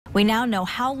We now know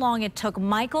how long it took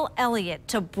Michael Elliot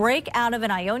to break out of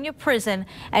an Ionia prison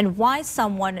and why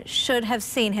someone should have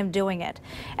seen him doing it.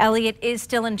 Elliot is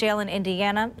still in jail in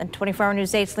Indiana, and 24-Hour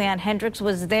News 8's Leon Hendricks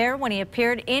was there when he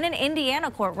appeared in an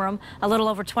Indiana courtroom a little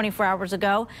over 24 hours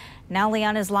ago. Now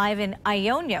Leon is live in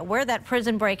Ionia, where that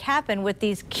prison break happened, with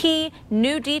these key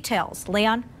new details.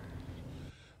 Leon?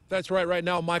 That's right. Right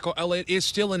now, Michael Elliot is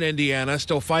still in Indiana,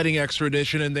 still fighting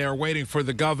extradition, and they are waiting for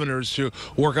the governors to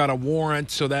work out a warrant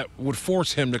so that would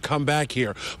force him to come back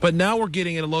here. But now we're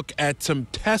getting a look at some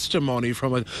testimony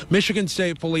from a Michigan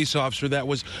State police officer that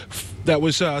was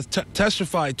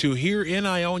testified to here in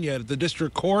Ionia at the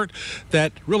district court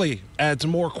that really adds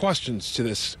more questions to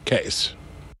this case.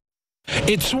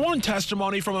 It's sworn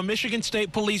testimony from a Michigan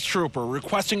State police trooper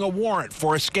requesting a warrant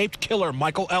for escaped killer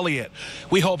Michael Elliot.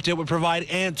 We hoped it would provide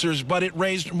answers, but it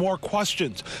raised more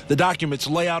questions. The documents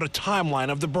lay out a timeline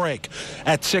of the break.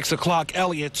 At 6 o'clock,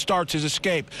 Elliot starts his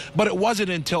escape, but it wasn't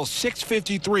until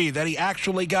 6:53 that he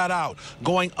actually got out,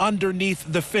 going underneath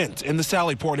the fence in the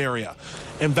Sallyport area.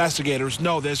 Investigators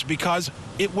know this because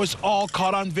it was all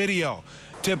caught on video.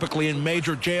 Typically in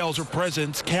major jails or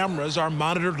prisons, cameras are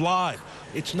monitored live.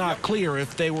 It's not clear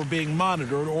if they were being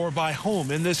monitored or by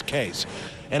whom in this case.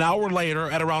 An hour later,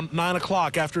 at around 9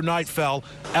 o'clock after night fell,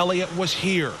 Elliot was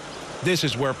here. This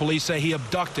is where police say he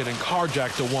abducted and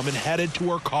carjacked a woman headed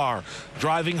to her car,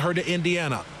 driving her to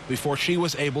Indiana before she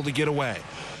was able to get away.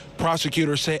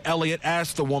 Prosecutors say Elliot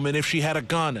asked the woman if she had a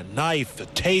gun, a knife, a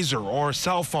taser, or a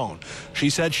cell phone. She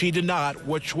said she did not,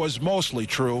 which was mostly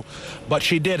true, but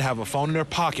she did have a phone in her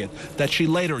pocket that she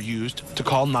later used to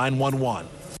call 911.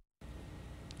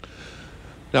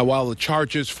 Now, while the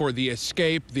charges for the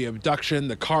escape, the abduction,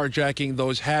 the carjacking,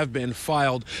 those have been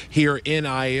filed here in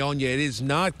Ionia, it is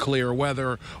not clear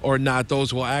whether or not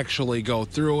those will actually go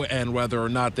through and whether or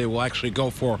not they will actually go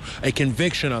for a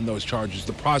conviction on those charges.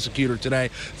 The prosecutor today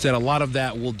said a lot of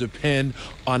that will depend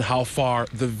on how far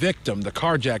the victim, the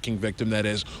carjacking victim that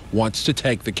is, wants to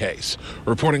take the case.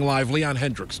 Reporting live, Leon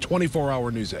Hendricks,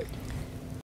 24-Hour News 8.